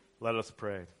Let us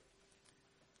pray.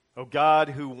 O God,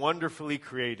 who wonderfully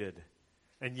created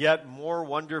and yet more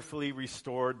wonderfully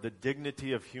restored the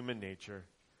dignity of human nature,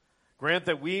 grant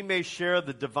that we may share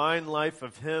the divine life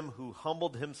of him who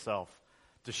humbled himself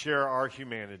to share our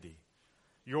humanity,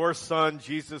 your Son,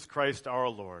 Jesus Christ our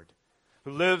Lord,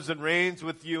 who lives and reigns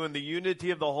with you in the unity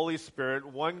of the Holy Spirit,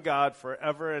 one God,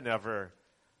 forever and ever.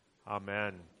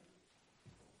 Amen.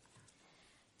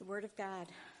 The Word of God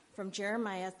from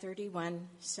Jeremiah 31,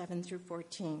 7 through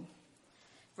 14.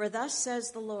 For thus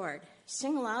says the Lord,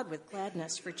 sing aloud with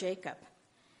gladness for Jacob,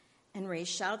 and raise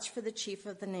shouts for the chief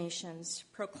of the nations.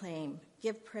 Proclaim,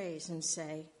 give praise, and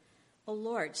say, O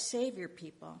Lord, save your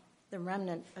people, the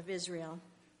remnant of Israel.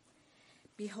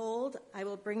 Behold, I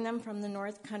will bring them from the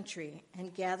north country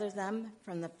and gather them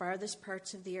from the farthest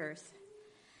parts of the earth.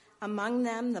 Among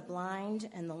them the blind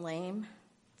and the lame,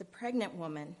 the pregnant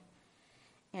woman,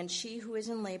 and she who is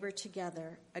in labor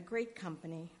together, a great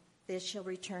company, they shall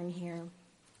return here.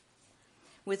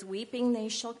 With weeping they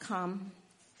shall come,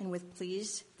 and with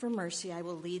pleas for mercy I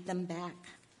will lead them back.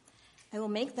 I will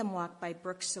make them walk by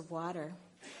brooks of water,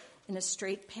 in a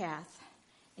straight path,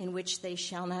 in which they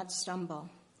shall not stumble.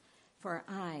 For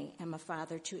I am a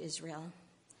father to Israel,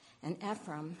 and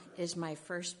Ephraim is my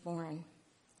firstborn.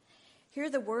 Hear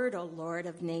the word, O Lord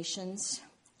of nations,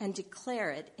 and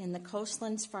declare it in the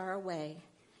coastlands far away.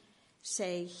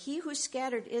 Say, he who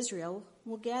scattered Israel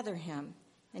will gather him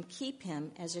and keep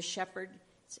him as a shepherd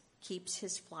keeps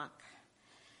his flock.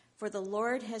 For the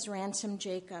Lord has ransomed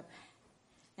Jacob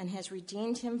and has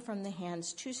redeemed him from the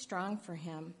hands too strong for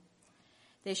him.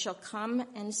 They shall come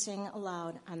and sing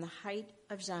aloud on the height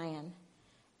of Zion,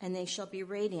 and they shall be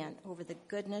radiant over the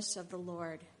goodness of the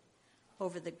Lord,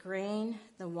 over the grain,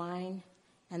 the wine,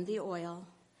 and the oil,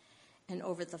 and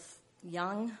over the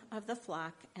young of the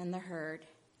flock and the herd.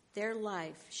 Their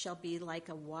life shall be like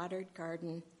a watered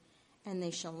garden, and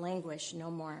they shall languish no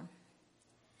more.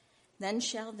 Then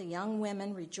shall the young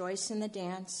women rejoice in the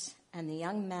dance, and the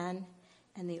young men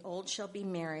and the old shall be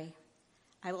merry.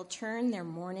 I will turn their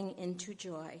mourning into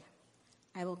joy.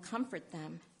 I will comfort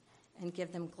them and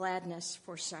give them gladness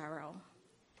for sorrow.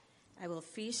 I will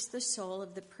feast the soul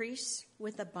of the priests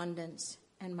with abundance,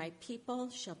 and my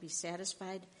people shall be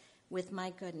satisfied with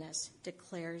my goodness,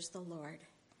 declares the Lord.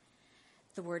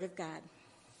 The word of God.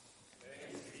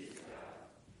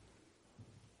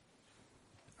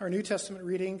 Our New Testament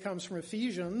reading comes from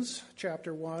Ephesians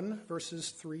chapter 1,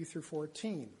 verses 3 through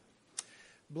 14.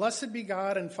 Blessed be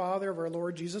God and Father of our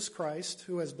Lord Jesus Christ,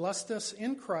 who has blessed us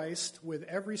in Christ with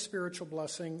every spiritual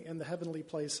blessing in the heavenly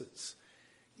places,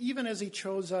 even as he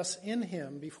chose us in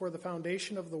him before the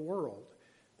foundation of the world,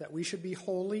 that we should be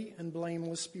holy and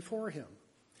blameless before him.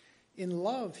 In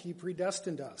love he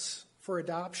predestined us for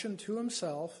adoption to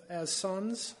himself as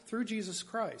sons through Jesus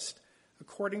Christ,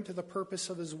 according to the purpose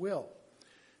of his will,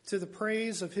 to the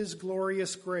praise of his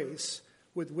glorious grace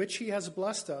with which he has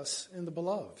blessed us in the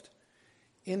beloved.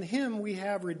 In him we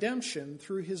have redemption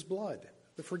through his blood,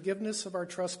 the forgiveness of our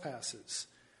trespasses,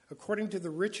 according to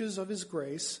the riches of his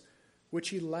grace, which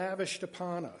he lavished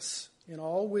upon us in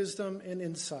all wisdom and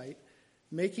insight,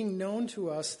 making known to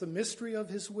us the mystery of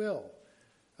his will,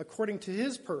 according to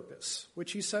his purpose,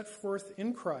 which he set forth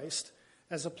in Christ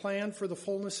as a plan for the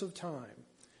fullness of time,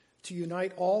 to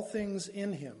unite all things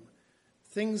in him,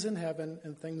 things in heaven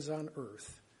and things on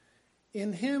earth.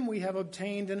 In him we have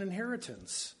obtained an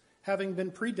inheritance, having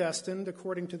been predestined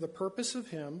according to the purpose of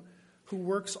him who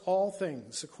works all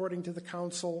things according to the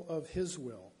counsel of his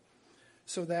will,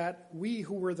 so that we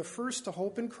who were the first to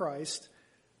hope in Christ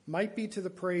might be to the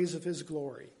praise of his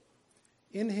glory.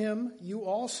 In him you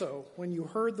also, when you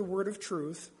heard the word of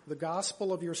truth, the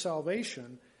gospel of your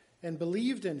salvation, and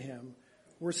believed in him,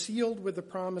 were sealed with the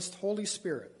promised Holy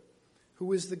Spirit,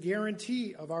 who is the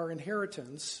guarantee of our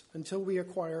inheritance until we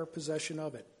acquire possession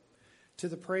of it, to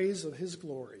the praise of his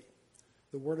glory.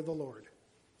 The word of the Lord.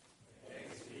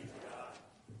 Thanks be to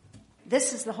God.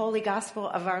 This is the holy gospel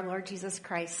of our Lord Jesus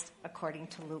Christ, according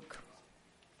to Luke.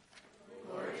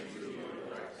 Glory to you,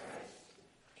 Lord Christ.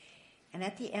 And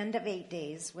at the end of 8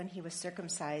 days, when he was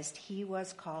circumcised, he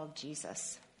was called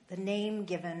Jesus, the name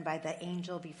given by the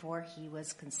angel before he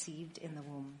was conceived in the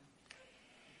womb.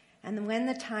 And when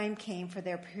the time came for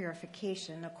their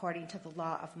purification, according to the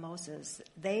law of Moses,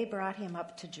 they brought him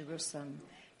up to Jerusalem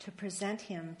to present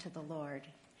him to the Lord.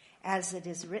 As it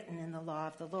is written in the law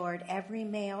of the Lord, every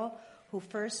male who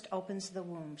first opens the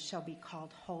womb shall be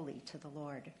called holy to the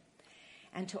Lord,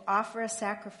 and to offer a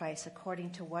sacrifice according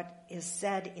to what is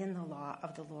said in the law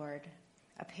of the Lord,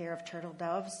 a pair of turtle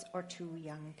doves or 2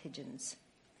 young pigeons.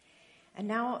 And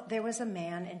now there was a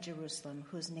man in Jerusalem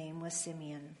whose name was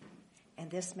Simeon, And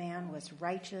this man was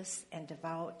righteous and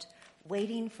devout,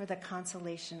 waiting for the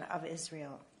consolation of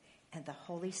Israel, and the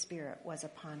Holy Spirit was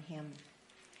upon him.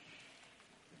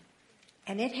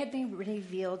 And it had been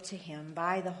revealed to him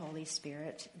by the Holy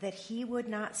Spirit that he would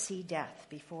not see death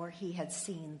before he had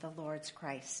seen the Lord's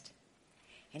Christ.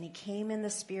 And he came in the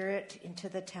Spirit into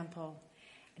the temple.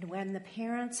 And when the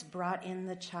parents brought in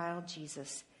the child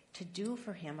Jesus to do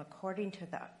for him according to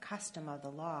the custom of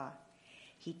the law,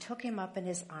 he took him up in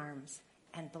his arms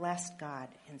and blessed God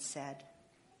and said,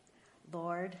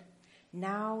 Lord,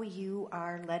 now you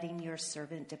are letting your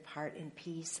servant depart in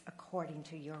peace according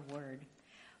to your word.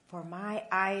 For my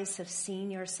eyes have seen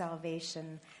your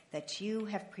salvation that you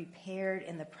have prepared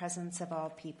in the presence of all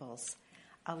peoples,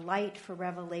 a light for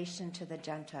revelation to the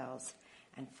Gentiles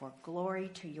and for glory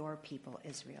to your people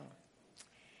Israel.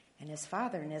 And his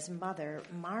father and his mother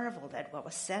marveled at what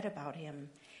was said about him.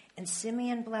 And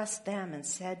Simeon blessed them and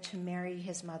said to Mary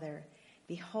his mother,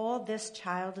 Behold, this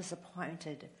child is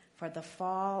appointed for the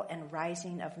fall and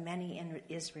rising of many in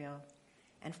Israel,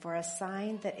 and for a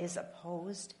sign that is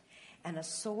opposed, and a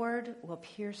sword will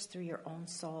pierce through your own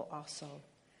soul also,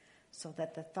 so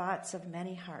that the thoughts of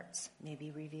many hearts may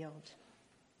be revealed.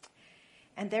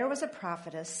 And there was a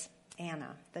prophetess,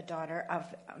 Anna, the daughter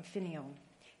of Phanuel,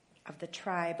 of the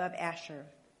tribe of Asher.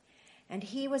 And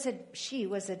she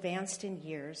was advanced in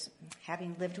years,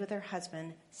 having lived with her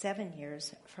husband 7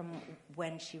 years from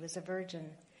when she was a virgin,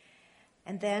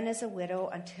 and then as a widow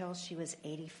until she was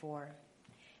 84.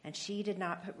 And she did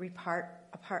not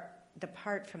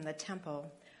depart from the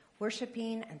temple,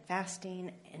 worshiping and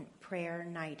fasting and prayer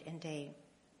night and day.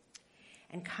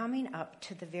 And coming up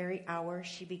to the very hour,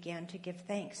 she began to give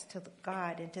thanks to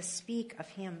God and to speak of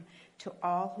him to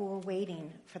all who were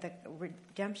waiting for the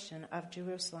redemption of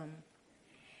Jerusalem.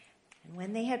 And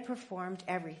when they had performed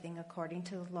everything according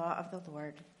to the law of the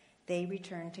Lord, they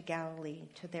returned to Galilee,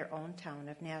 to their own town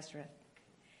of Nazareth.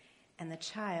 And the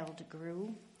child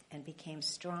grew and became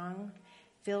strong,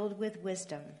 filled with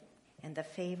wisdom, and the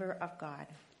favor of God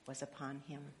was upon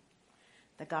him.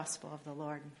 The gospel of the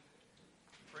Lord.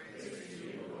 Praise to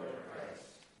you, Lord Christ.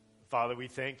 Father, we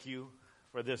thank you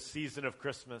for this season of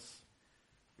Christmas.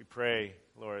 We pray,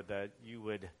 Lord, that you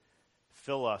would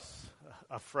fill us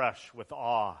afresh with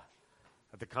awe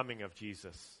at the coming of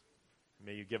Jesus.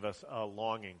 May you give us a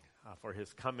longing for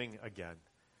his coming again.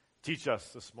 Teach us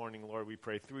this morning, Lord, we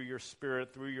pray, through your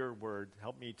Spirit, through your word.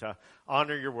 Help me to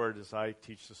honor your word as I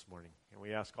teach this morning. And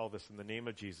we ask all this in the name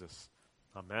of Jesus.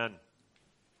 Amen.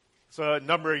 So a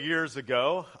number of years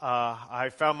ago, I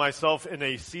found myself in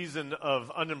a season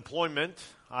of unemployment.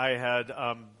 I had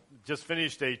just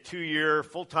finished a 2-year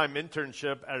full-time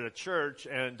internship at a church,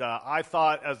 and I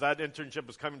thought as that internship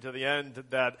was coming to the end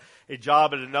that a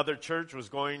job at another church was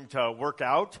going to work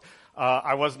out.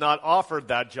 I was not offered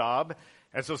that job.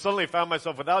 And so suddenly I found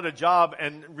myself without a job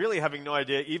and really having no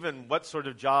idea even what sort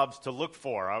of jobs to look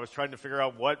for. I was trying to figure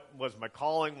out what was my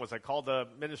calling. Was I called to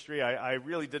ministry? I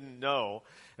really didn't know.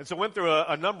 And so went through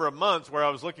a number of months where I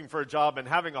was looking for a job and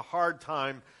having a hard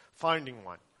time finding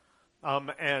one.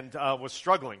 And was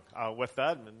struggling with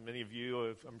that. And many of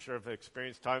you, I'm sure, have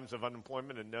experienced times of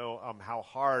unemployment and know how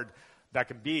hard that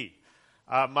can be.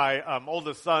 My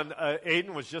oldest son,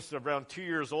 Aiden, was just around 2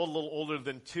 years old, a little older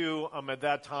than 2 at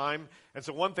that time. And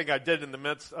so one thing I did in the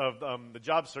midst of the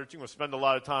job searching was spend a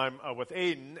lot of time with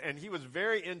Aiden, and he was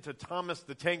very into Thomas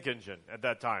the Tank Engine at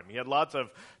that time. He had lots of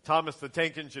Thomas the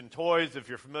Tank Engine toys, if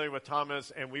you're familiar with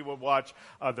Thomas, and we would watch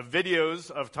the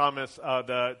videos of Thomas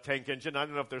the Tank Engine. I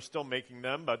don't know if they're still making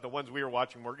them, but the ones we were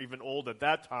watching were even old at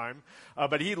that time.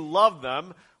 But he loved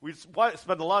them. We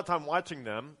spent a lot of time watching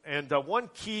them, and one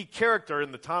key character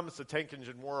in the Thomas the Tank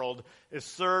Engine world is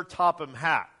Sir Topham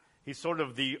Hatt. He's sort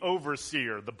of the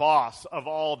overseer, the boss of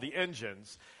all the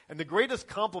engines. And the greatest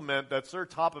compliment that Sir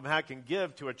Topham Hatt can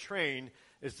give to a train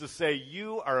is to say,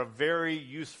 "You are a very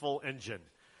useful engine."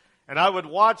 And I would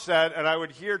watch that, and I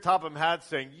would hear Topham Hatt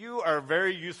saying, "You are a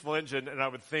very useful engine," and I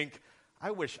would think, I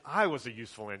wish I was a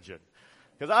useful engine.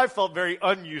 Because I felt very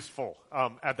unuseful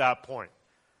at that point.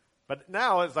 But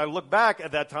now, as I look back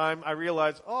at that time, I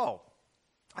realize,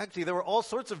 actually, there were all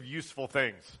sorts of useful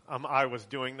things I was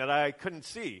doing that I couldn't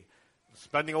see.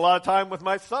 Spending a lot of time with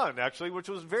my son, actually, which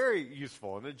was very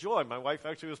useful and a joy. My wife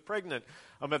actually was pregnant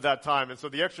at that time. And so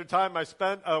the extra time I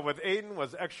spent with Aiden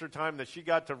was extra time that she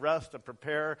got to rest and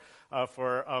prepare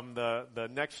for the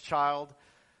next child.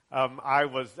 I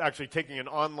was actually taking an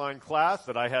online class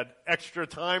that I had extra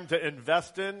time to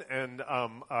invest in and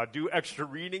do extra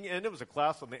reading in. It was a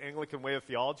class on the Anglican way of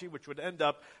theology, which would end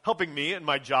up helping me in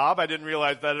my job. I didn't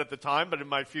realize that at the time, but in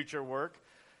my future work.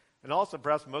 And also,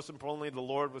 perhaps most importantly, the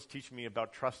Lord was teaching me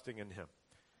about trusting in him.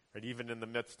 right? Even in the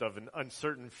midst of an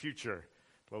uncertain future,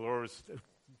 the Lord was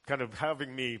kind of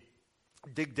having me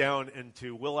dig down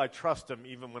into, will I trust him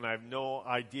even when I have no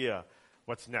idea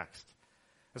what's next?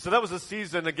 And so that was a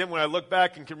season, again, when I look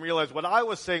back and can realize what I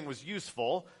was saying was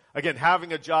useful. Again,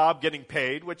 having a job, getting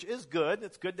paid, which is good.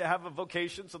 It's good to have a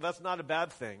vocation, so that's not a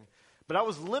bad thing. But I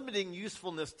was limiting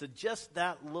usefulness to just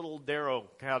that little narrow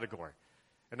category.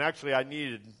 And actually, I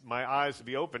needed my eyes to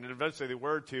be open, and eventually they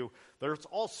were too. There's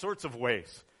all sorts of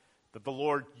ways that the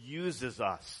Lord uses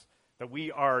us, that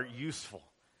we are useful.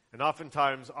 And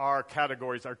oftentimes our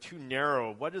categories are too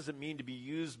narrow. What does it mean to be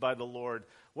used by the Lord?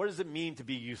 What does it mean to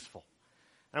be useful?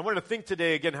 And I want to think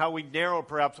today, again, how we narrow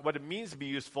perhaps what it means to be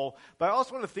useful, but I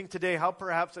also want to think today how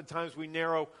perhaps at times we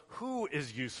narrow who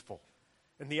is useful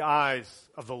in the eyes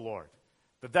of the Lord.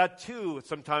 That too,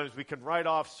 sometimes we can write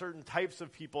off certain types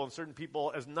of people and certain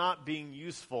people as not being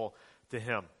useful to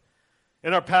him.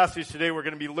 In our passage today, we're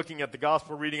going to be looking at the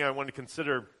gospel reading. I want to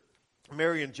consider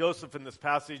Mary and Joseph in this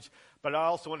passage, but I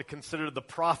also want to consider the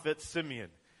prophet Simeon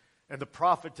and the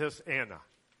prophetess Anna.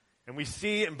 And we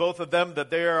see in both of them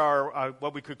that they are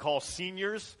what we could call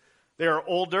seniors. They are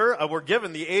older. We're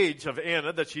given the age of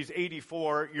Anna, that she's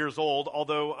 84 years old,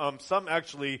 although some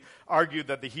actually argue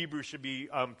that the Hebrew should be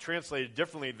translated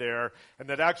differently there, and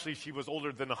that actually she was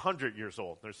older than 100 years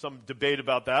old. There's some debate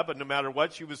about that, but no matter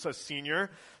what, she was a senior.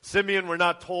 Simeon, we're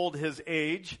not told his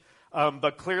age,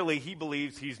 but clearly he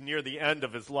believes he's near the end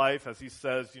of his life, as he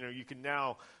says, you can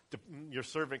now, your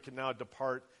servant can now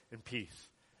depart in peace.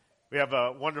 We have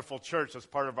a wonderful church as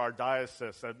part of our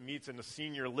diocese that meets in a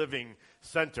senior living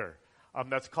center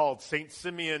that's called St.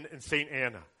 Simeon and St.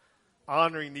 Anna,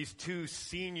 honoring these two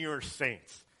senior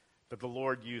saints that the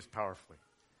Lord used powerfully.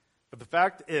 But the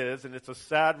fact is, and it's a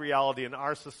sad reality in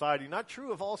our society, not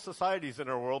true of all societies in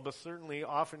our world, but certainly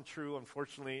often true,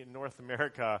 unfortunately, in North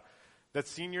America, that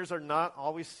seniors are not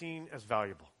always seen as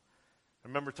valuable. I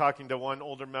remember talking to one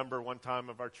older member one time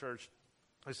of our church.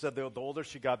 I said the older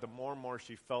she got, the more and more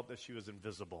she felt that she was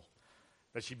invisible.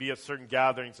 That she'd be at certain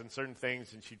gatherings and certain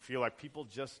things, and she'd feel like people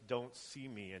just don't see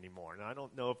me anymore. And I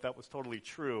don't know if that was totally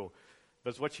true, but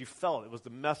it's what she felt. It was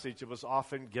the message that was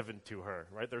often given to her,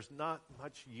 right? There's not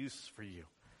much use for you.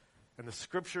 And the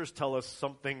scriptures tell us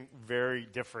something very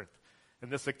different.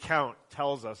 And this account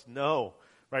tells us, no,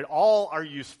 right? All are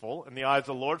useful in the eyes of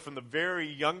the Lord, from the very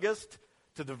youngest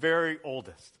to the very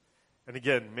oldest. And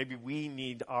again, maybe we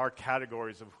need our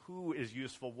categories of who is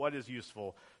useful, what is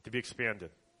useful, to be expanded.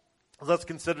 Let's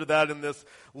consider that in this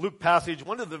Luke passage,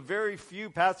 one of the very few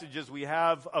passages we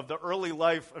have of the early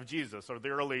life of Jesus, or the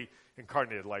early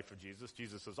incarnated life of Jesus.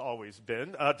 Jesus has always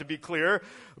been, to be clear,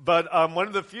 but one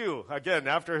of the few, again,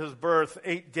 after his birth,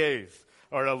 8 days,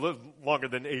 or a little longer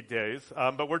than 8 days.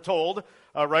 But we're told,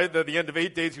 right, that at the end of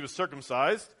 8 days he was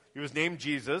circumcised. He was named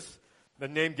Jesus, the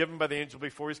name given by the angel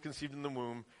before he was conceived in the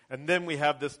womb. And then we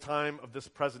have this time of this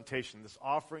presentation, this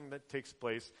offering that takes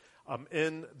place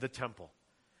in the temple.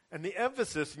 And the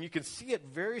emphasis, and you can see it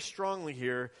very strongly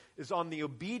here, is on the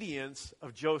obedience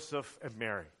of Joseph and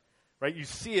Mary. Right? You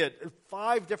see it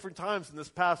 5 different times in this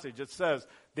passage. It says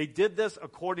they did this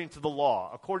according to the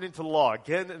law. According to the law.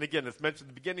 Again and again, it's mentioned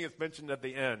at the beginning, it's mentioned at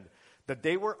the end. That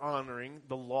they were honoring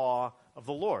the law of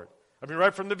the Lord. I mean,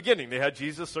 right from the beginning, they had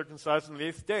Jesus circumcised on the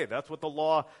 8th day. That's what the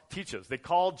law teaches. They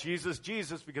called Jesus,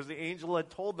 Jesus, because the angel had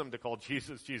told them to call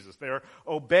Jesus, Jesus. They are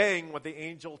obeying what the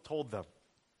angel told them.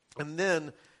 And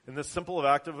then, in this simple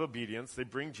act of obedience, they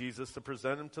bring Jesus to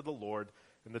present him to the Lord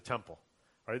in the temple.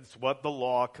 Right? It's what the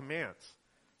law commands.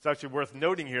 It's actually worth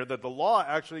noting here that the law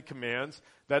actually commands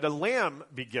that a lamb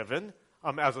be given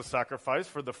as a sacrifice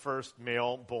for the first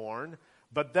male born,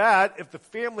 but that if the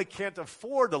family can't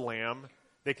afford a lamb,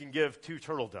 they can give 2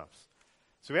 turtle doves.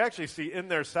 So we actually see in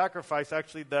their sacrifice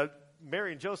actually that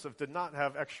Mary and Joseph did not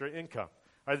have extra income.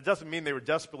 Right? It doesn't mean they were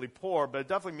desperately poor, but it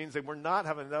definitely means they were not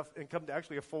having enough income to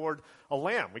actually afford a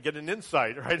lamb. We get an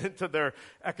insight right into their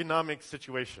economic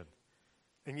situation.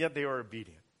 And yet they are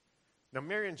obedient. Now,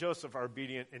 Mary and Joseph are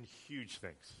obedient in huge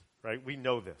things, right? We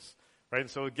know this, right? And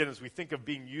so again, as we think of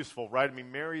being useful, right? I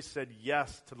mean, Mary said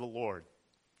yes to the Lord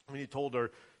when he told her,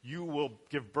 you will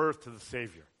give birth to the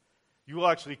Savior. You will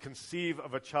actually conceive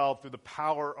of a child through the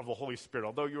power of the Holy Spirit.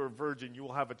 Although you're a virgin, you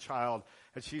will have a child.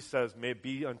 And she says, may it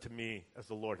be unto me as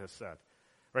the Lord has said.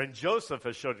 Right? And Joseph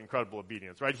has showed incredible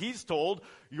obedience, right? He's told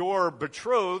your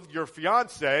betrothed, your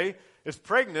fiance, is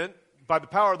pregnant by the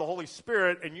power of the Holy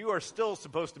Spirit, and you are still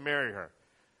supposed to marry her.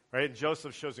 Right? And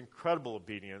Joseph shows incredible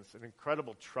obedience and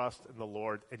incredible trust in the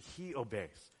Lord, and he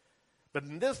obeys. But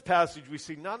in this passage, we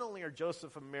see not only are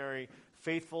Joseph and Mary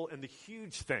faithful in the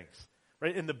huge things,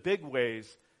 right, in the big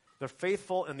ways, they're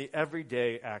faithful in the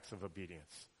everyday acts of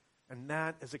obedience. And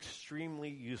that is extremely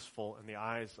useful in the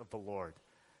eyes of the Lord.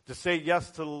 To say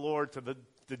yes to the Lord, to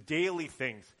the daily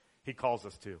things he calls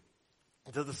us to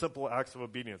the simple acts of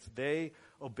obedience. They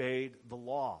obeyed the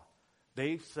law.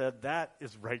 They said that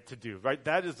is right to do, right?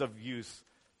 That is of use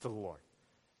to the Lord.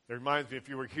 It reminds me, if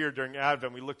you were here during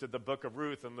Advent, we looked at the book of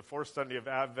Ruth, and the fourth Sunday of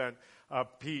Advent,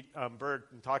 Pete Bird,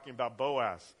 talking about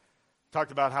Boaz,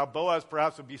 talked about how Boaz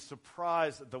perhaps would be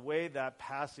surprised at the way that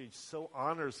passage so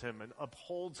honors him and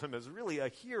upholds him as really a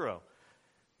hero.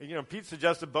 And, Pete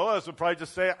suggested Boaz would probably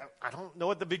just say, I don't know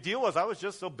what the big deal was. I was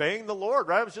just obeying the Lord,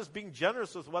 right? I was just being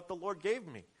generous with what the Lord gave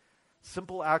me.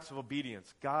 Simple acts of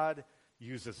obedience. God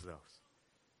uses those.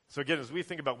 So again, as we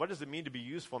think about what does it mean to be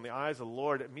useful in the eyes of the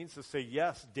Lord, it means to say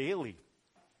yes daily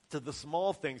to the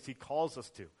small things he calls us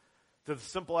to the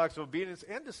simple acts of obedience,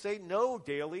 and to say no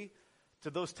daily to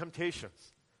those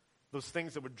temptations, those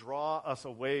things that would draw us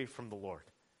away from the Lord,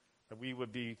 that we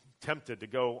would be tempted to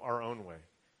go our own way.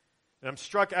 And I'm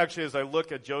struck actually as I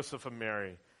look at Joseph and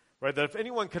Mary, right, that if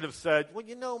anyone could have said,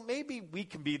 well, maybe we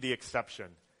can be the exception,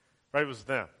 right, it was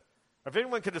them. If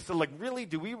anyone could have said, really,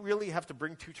 do we really have to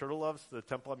bring 2 turtle doves to the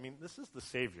temple? I mean, this is the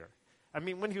Savior. I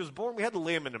mean, when he was born, we had to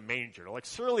lay him in a manger.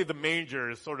 Surely the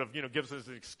manger is sort of, gives us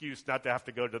an excuse not to have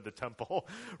to go to the temple,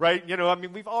 right?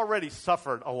 We've already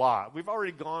suffered a lot. We've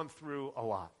already gone through a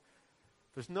lot.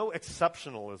 There's no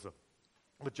exceptionalism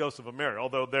with Joseph and Mary,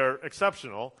 although they're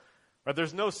exceptional, right?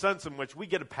 There's no sense in which we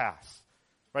get a pass,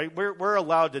 right? We're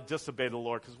allowed to disobey the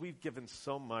Lord because we've given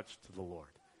so much to the Lord.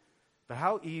 But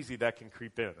how easy that can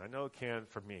creep in. I know it can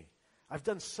for me. I've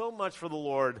done so much for the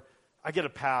Lord, I get a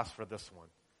pass for this one.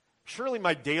 Surely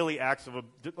my daily acts of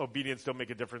obedience don't make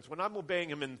a difference. When I'm obeying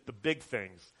him in the big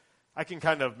things, I can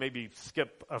kind of maybe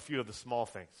skip a few of the small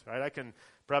things, right? I can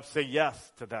perhaps say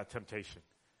yes to that temptation.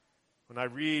 When I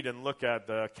read and look at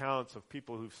the accounts of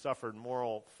people who've suffered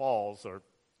moral falls or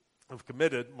who've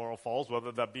committed moral falls,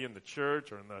 whether that be in the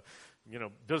church or in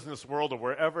the business world or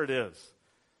wherever it is,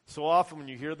 so often when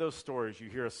you hear those stories, you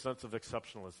hear a sense of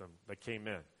exceptionalism that came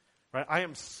in. Right? I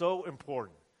am so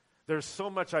important. There's so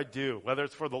much I do, whether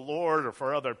it's for the Lord or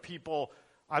for other people,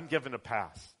 I'm given a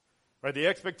pass. Right? The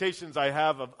expectations I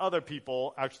have of other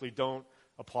people actually don't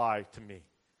apply to me.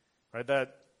 Right?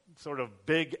 That sort of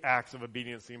big acts of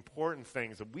obedience, the important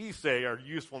things that we say are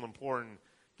useful and important,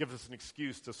 gives us an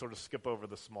excuse to sort of skip over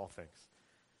the small things.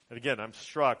 And again, I'm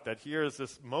struck that here is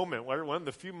this moment, one of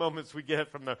the few moments we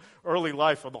get from the early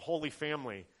life of the Holy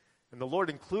Family. And the Lord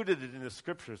included it in His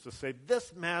Scriptures to say,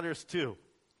 this matters too.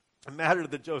 It mattered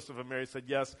that Joseph and Mary said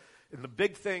yes in the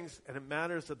big things, and it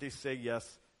matters that they say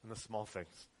yes in the small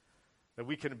things. That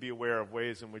we can be aware of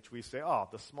ways in which we say,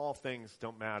 the small things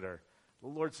don't matter. The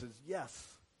Lord says, yes,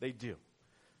 they do.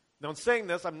 Now, in saying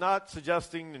this, I'm not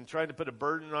suggesting and trying to put a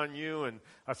burden on you and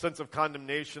a sense of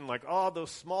condemnation like,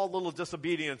 those small little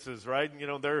disobediences, right?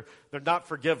 They're not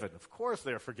forgiven. Of course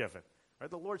they're forgiven, right?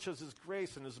 The Lord shows His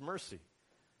grace and His mercy,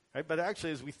 right? But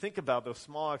actually, as we think about those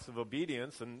small acts of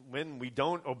obedience and when we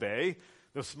don't obey,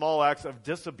 those small acts of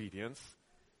disobedience,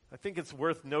 I think it's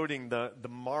worth noting the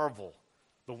marvel,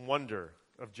 the wonder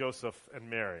of Joseph and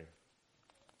Mary.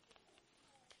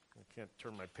 I can't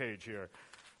turn my page here.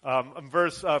 In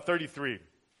verse 33,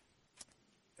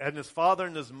 and his father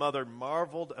and his mother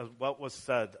marveled at what was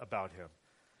said about him.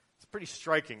 It's pretty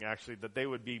striking, actually, that they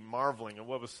would be marveling at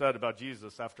what was said about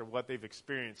Jesus after what they've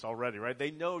experienced already, right?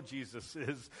 They know Jesus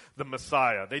is the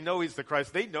Messiah. They know He's the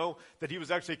Christ. They know that He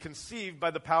was actually conceived by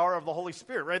the power of the Holy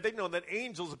Spirit, right? They know that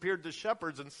angels appeared to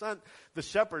shepherds and sent the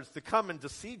shepherds to come and to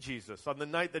see Jesus on the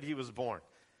night that He was born,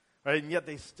 right? And yet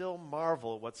they still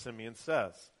marvel at what Simeon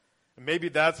says. And maybe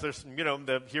that's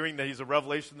the hearing that He's a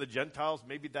revelation to the Gentiles.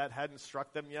 Maybe that hadn't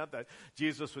struck them yet, that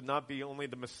Jesus would not be only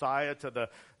the Messiah to the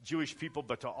Jewish people,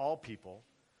 but to all people.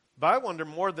 But I wonder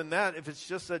more than that if it's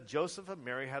just that Joseph and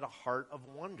Mary had a heart of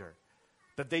wonder,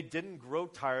 that they didn't grow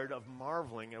tired of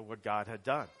marveling at what God had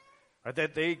done, right?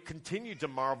 That they continued to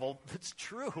marvel. It's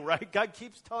true, right? God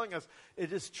keeps telling us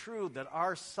it is true that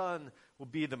our Son will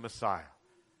be the Messiah.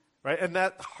 Right? And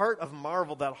that heart of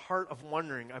marvel, that heart of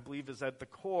wondering, I believe, is at the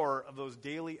core of those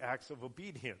daily acts of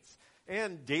obedience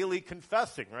and daily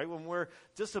confessing, right, when we're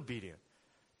disobedient.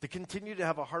 To continue to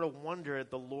have a heart of wonder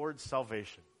at the Lord's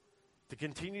salvation. To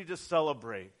continue to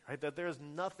celebrate, right, that there is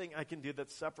nothing I can do that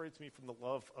separates me from the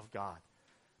love of God.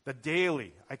 That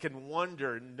daily I can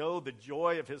wonder and know the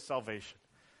joy of His salvation.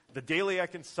 The daily I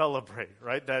can celebrate,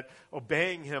 right? That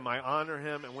obeying Him, I honor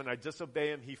Him, and when I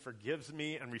disobey Him, He forgives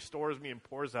me and restores me and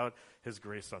pours out His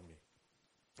grace on me.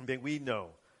 And then we know,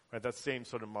 right, that same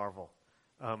sort of marvel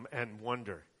and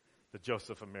wonder that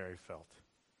Joseph and Mary felt.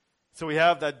 So we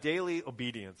have that daily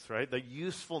obedience, right? The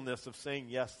usefulness of saying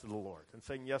yes to the Lord and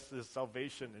saying yes to his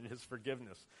salvation and his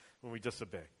forgiveness when we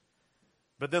disobey.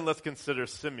 But then let's consider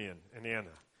Simeon and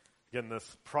Anna. Again,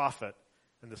 this prophet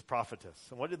and this prophetess.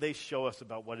 And what did they show us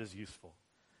about what is useful?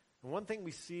 And one thing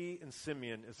we see in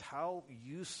Simeon is how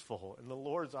useful in the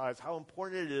Lord's eyes, how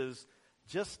important it is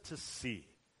just to see,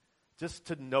 just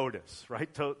to notice,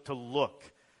 right? To look.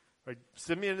 Right?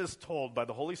 Simeon is told by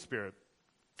the Holy Spirit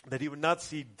that he would not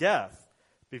see death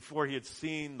before he had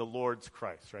seen the Lord's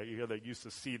Christ, right? You hear that use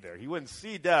of see there. He wouldn't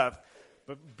see death,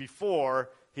 but before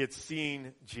he had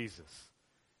seen Jesus.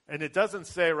 And it doesn't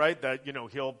say, right, that,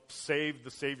 he'll save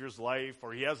the Savior's life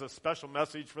or he has a special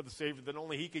message for the Savior that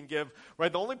only he can give,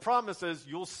 right? The only promise is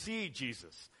you'll see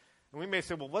Jesus. And we may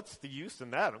say, well, what's the use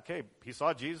in that? Okay, he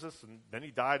saw Jesus and then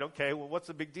he died. Okay, well, what's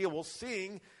the big deal? Well,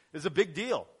 seeing is a big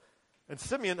deal. And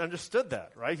Simeon understood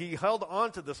that, right? He held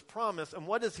on to this promise. And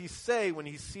what does he say when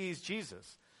he sees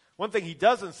Jesus? One thing he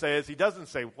doesn't say is he doesn't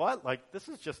say, what? Like, this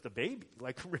is just a baby.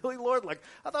 Like, really, Lord? Like,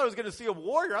 I thought I was going to see a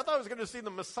warrior. I thought I was going to see the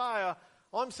Messiah.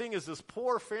 All I'm seeing is this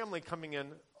poor family coming in,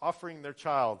 offering their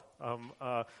child,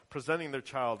 presenting their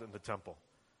child in the temple.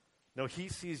 No, he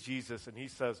sees Jesus and he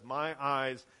says, my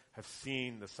eyes have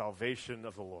seen the salvation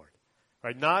of the Lord.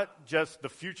 Right? Not just the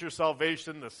future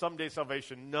salvation, the someday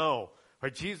salvation. No.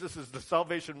 Right? Jesus is the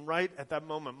salvation right at that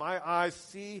moment. My eyes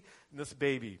see in this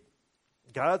baby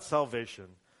God's salvation,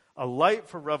 a light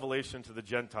for revelation to the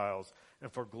Gentiles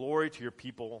and for glory to your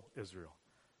people, Israel.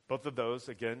 Both of those,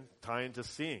 again, tie into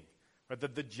seeing. Right?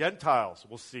 That the Gentiles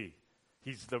will see.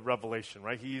 He's the revelation,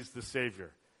 right? He's the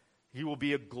Savior. He will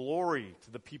be a glory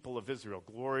to the people of Israel.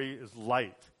 Glory is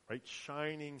light, right?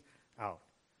 Shining out.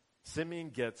 Simeon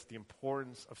gets the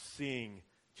importance of seeing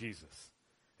Jesus.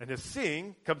 And his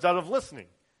seeing comes out of listening,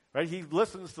 right? He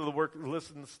listens to the work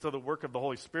of the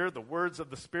Holy Spirit, the words of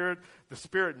the Spirit. The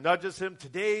Spirit nudges him.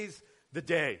 Today's the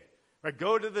day, right?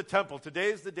 Go to the temple.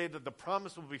 Today's the day that the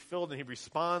promise will be filled, and he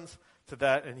responds to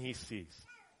that, and he sees.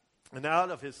 And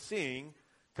out of his seeing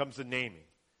comes the naming.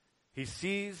 He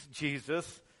sees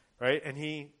Jesus, right? And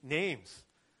he names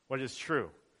what is true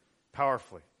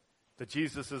powerfully. That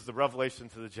Jesus is the revelation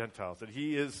to the Gentiles, that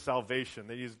he is salvation,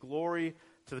 that he is glory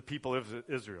to the people of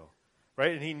Israel,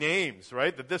 right? And he names,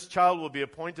 right, that this child will be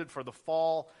appointed for the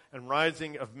fall and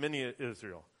rising of many in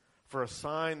Israel, for a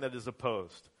sign that is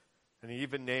opposed. And he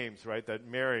even names, right, that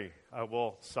Mary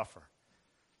will suffer.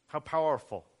 How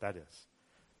powerful that is.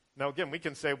 Now, again, we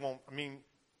can say, well,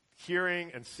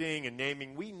 hearing and seeing and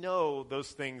naming, we know those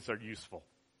things are useful.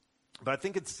 But I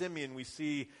think in Simeon we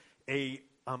see a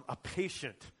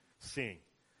patient seeing,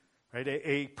 right?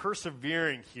 A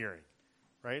persevering hearing,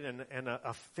 right? And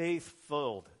a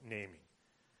faith-filled naming.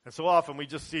 And so often we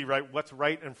just see, right, what's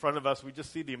right in front of us. We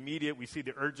just see the immediate. We see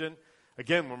the urgent.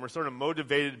 Again, when we're sort of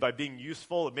motivated by being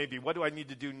useful, it may be, what do I need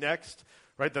to do next?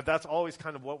 Right? That's always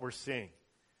kind of what we're seeing.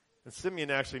 And Simeon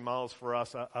actually models for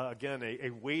us, again, a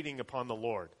waiting upon the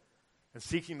Lord and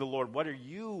seeking the Lord. What are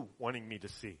you wanting me to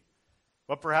see?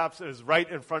 What perhaps is right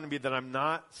in front of me that I'm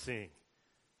not seeing?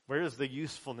 Where is the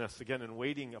usefulness, again, in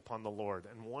waiting upon the Lord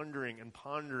and wondering and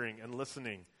pondering and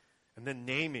listening and then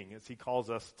naming as he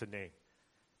calls us to name?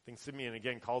 I think Simeon,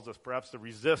 again, calls us perhaps to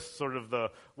resist sort of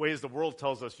the ways the world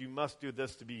tells us you must do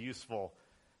this to be useful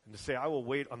and to say, I will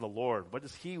wait on the Lord. What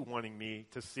is he wanting me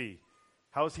to see?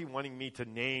 How is he wanting me to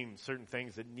name certain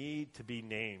things that need to be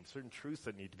named, certain truths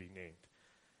that need to be named?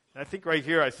 And I think right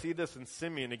here I see this in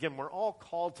Simeon. Again, we're all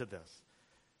called to this.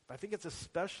 But I think it's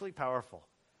especially powerful,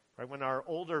 right, when our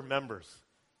older members,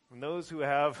 when those who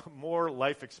have more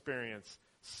life experience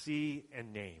see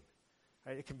and name.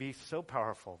 Right? It can be so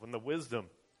powerful when the wisdom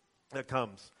that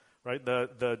comes, right,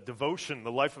 the devotion,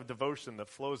 the life of devotion that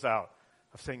flows out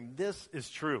of saying, this is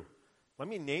true. Let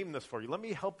me name this for you. Let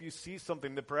me help you see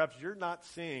something that perhaps you're not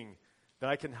seeing that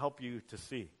I can help you to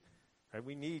see. Right?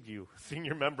 We need you,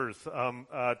 senior members,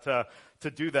 to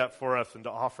do that for us and to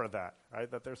offer that, right?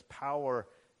 That there's power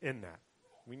in that.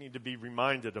 We need to be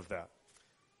reminded of that.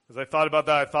 As I thought about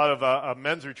that, I thought of a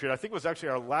men's retreat. I think it was actually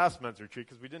our last men's retreat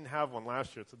because we didn't have one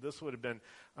last year. So this would have been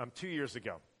 2 years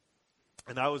ago.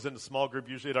 And I was in a small group.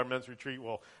 Usually at our men's retreat,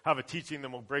 we'll have a teaching,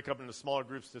 then we'll break up into smaller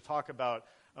groups to talk about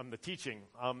the teaching.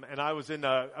 And I was in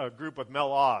a group with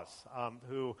Mel Oz,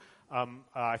 who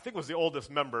I think was the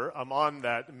oldest member on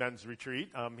that men's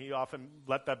retreat. He often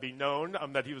let that be known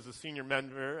that he was a senior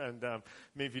member. And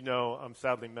many of you know,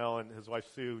 sadly, Mel and his wife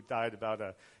Sue died about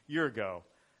a year ago.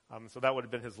 So that would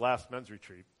have been his last men's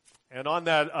retreat. And on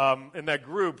that, in that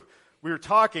group, we were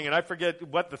talking, and I forget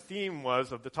what the theme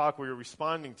was of the talk we were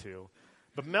responding to.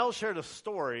 But Mel shared a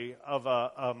story of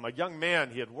a young man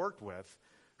he had worked with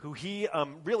who he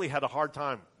really had a hard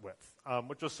time with,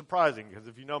 which was surprising because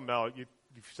if you know Mel, you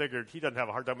figured he doesn't have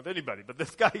a hard time with anybody. But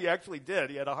this guy, he actually did.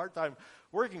 He had a hard time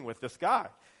working with this guy.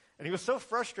 And he was so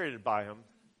frustrated by him.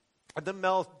 And then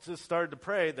Mel just started to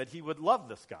pray that he would love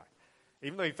this guy.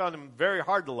 Even though he found him very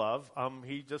hard to love,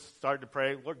 he just started to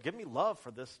pray, Lord, give me love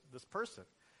for this person.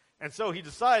 And so he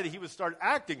decided he would start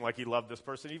acting like he loved this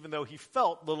person, even though he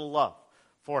felt little love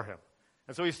for him.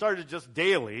 And so he started just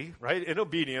daily, right, in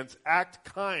obedience, act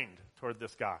kind toward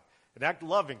this guy and act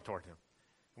loving toward him.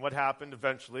 And what happened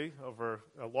eventually, over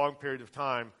a long period of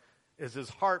time, is his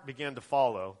heart began to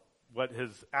follow what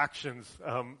his actions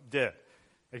did.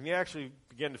 And he actually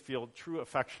began to feel true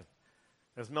affection.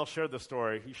 As Mel shared the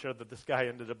story, he shared that this guy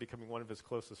ended up becoming one of his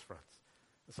closest friends,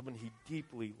 and someone he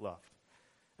deeply loved.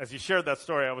 As he shared that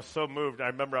story, I was so moved. I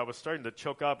remember I was starting to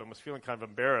choke up and was feeling kind of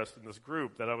embarrassed in this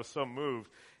group that I was so moved.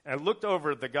 And I looked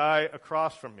over at the guy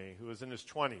across from me who was in his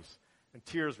 20s, and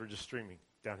tears were just streaming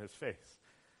down his face.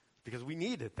 Because we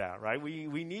needed that, right?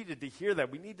 We needed to hear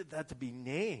that. We needed that to be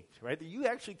named, right? That you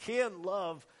actually can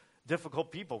love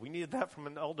difficult people. We needed that from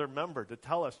an elder member to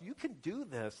tell us, you can do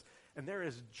this, and there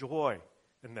is joy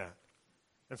in that.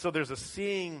 And so there's a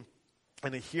seeing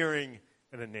and a hearing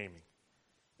and a naming.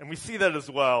 And we see that as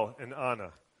well in Anna,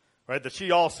 right? That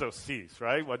she also sees,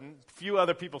 right? What few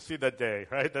other people see that day,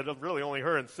 right? That really only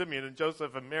her and Simeon and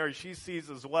Joseph and Mary, she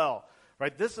sees as well,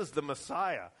 right? This is the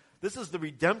Messiah. This is the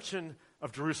redemption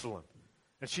of Jerusalem.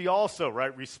 And she also,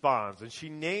 right, responds. And she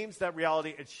names that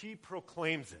reality and she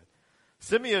proclaims it.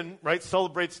 Simeon, right,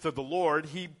 celebrates to the Lord.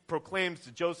 He proclaims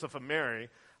to Joseph and Mary.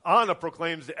 Anna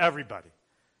proclaims to everybody,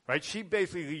 right? She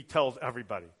basically tells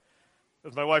everybody.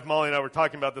 As my wife Molly and I were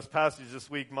talking about this passage this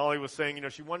week, Molly was saying,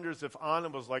 she wonders if Anna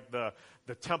was like the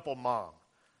temple mom.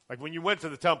 Like when you went to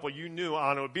the temple, you knew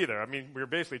Anna would be there. I mean, we were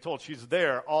basically told she's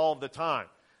there all the time.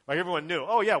 Like everyone knew,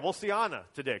 oh yeah, we'll see Anna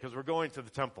today because we're going to the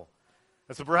temple.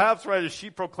 And so perhaps, right, as she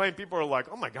proclaimed, people are like,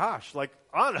 oh my gosh, like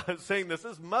Anna is saying this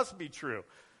must be true.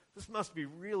 This must be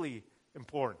really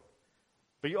important.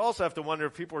 But you also have to wonder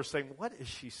if people are saying, what is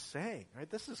she saying? Right?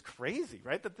 This is crazy,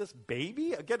 right? That this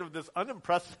baby, again, of this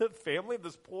unimpressive family,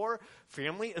 this poor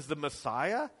family, is the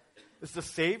Messiah, is the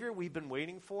Savior we've been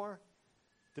waiting for.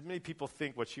 Did many people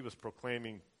think what she was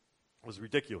proclaiming was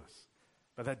ridiculous?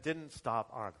 But that didn't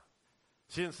stop Anna.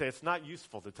 She didn't say, it's not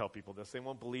useful to tell people this. They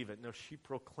won't believe it. No, she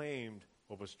proclaimed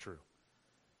what was true.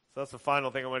 So that's the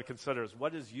final thing I want to consider is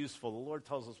what is useful. The Lord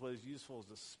tells us what is useful is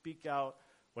to speak out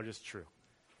what is true.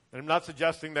 And I'm not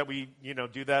suggesting that we,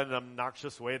 do that in an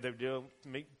obnoxious way, that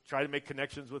we try to make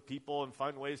connections with people and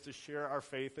find ways to share our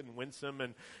faith in winsome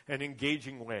and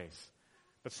engaging ways.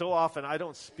 But so often I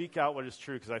don't speak out what is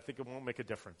true because I think it won't make a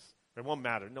difference. It won't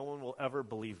matter. No one will ever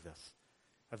believe this.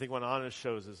 I think what Anna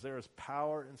shows is there is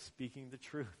power in speaking the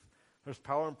truth. There's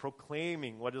power in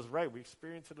proclaiming what is right. We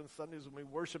experience it on Sundays when we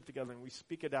worship together and we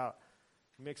speak it out.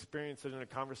 We may experience it in a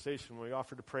conversation when we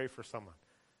offer to pray for someone.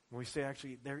 And we say,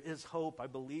 actually, there is hope. I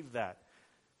believe that.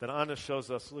 That Anna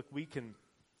shows us, look, we can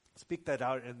speak that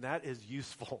out, and that is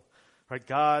useful. Right?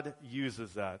 God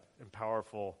uses that in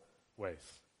powerful ways.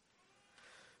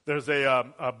 There's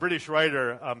a British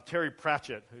writer, Terry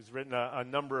Pratchett, who's written a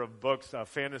number of books,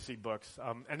 fantasy books.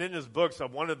 And in his books,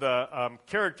 one of the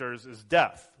characters is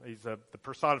Death. He's the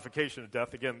personification of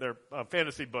death. Again, they're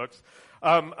fantasy books.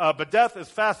 But Death is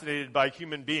fascinated by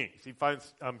human beings. He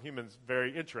finds humans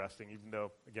very interesting, even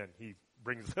though, again, he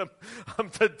brings them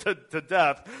to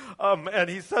death. And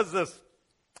he says this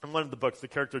in one of the books, the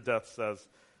character Death says,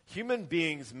 human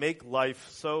beings make life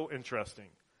so interesting.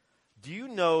 Do you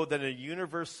know that in a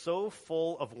universe so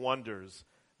full of wonders,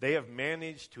 they have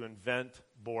managed to invent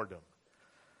boredom?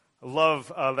 I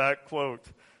love that quote,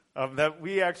 that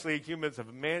we actually, humans,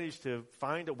 have managed to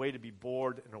find a way to be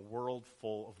bored in a world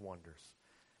full of wonders.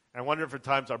 And I wonder if at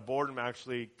times our boredom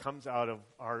actually comes out of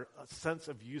our sense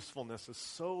of usefulness is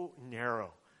so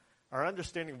narrow. Our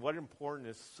understanding of what is important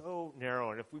is so narrow.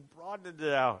 And if we broadened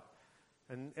it out,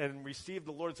 and receive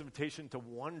the Lord's invitation to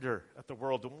wonder at the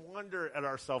world, to wonder at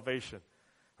our salvation,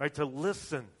 right? To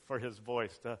listen for his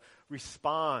voice, to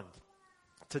respond,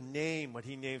 to name what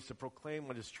he names, to proclaim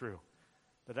what is true,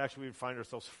 that actually we would find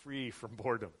ourselves free from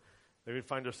boredom, that we would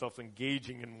find ourselves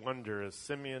engaging in wonder as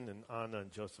Simeon and Anna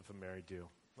and Joseph and Mary do.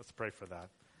 Let's pray for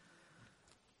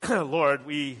that. Lord,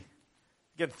 we,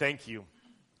 again, thank you.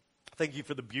 Thank you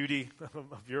for the beauty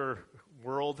of your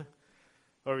world.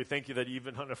 Lord, we thank you that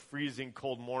even on a freezing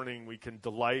cold morning, we can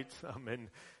delight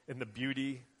in the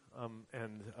beauty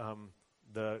and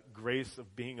the grace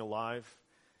of being alive.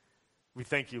 We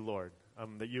thank you, Lord,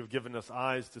 that you have given us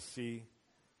eyes to see,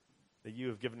 that you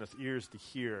have given us ears to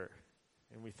hear.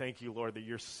 And we thank you, Lord, that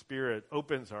your Spirit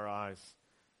opens our eyes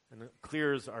and it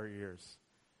clears our ears.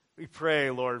 We pray,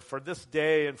 Lord, for this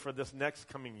day and for this next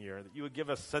coming year, that you would give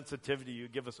us sensitivity, you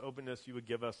would give us openness, you would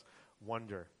give us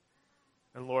wonder.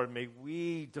 And Lord, may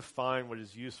we define what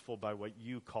is useful by what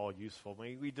you call useful.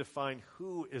 May we define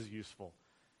who is useful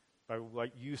by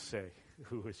what you say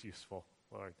who is useful,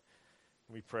 Lord.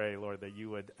 And we pray, Lord, that you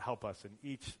would help us in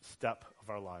each step of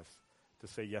our lives to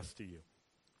say yes to you.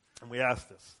 And we ask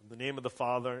this in the name of the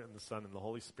Father, and the Son, and the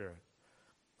Holy Spirit.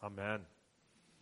 Amen.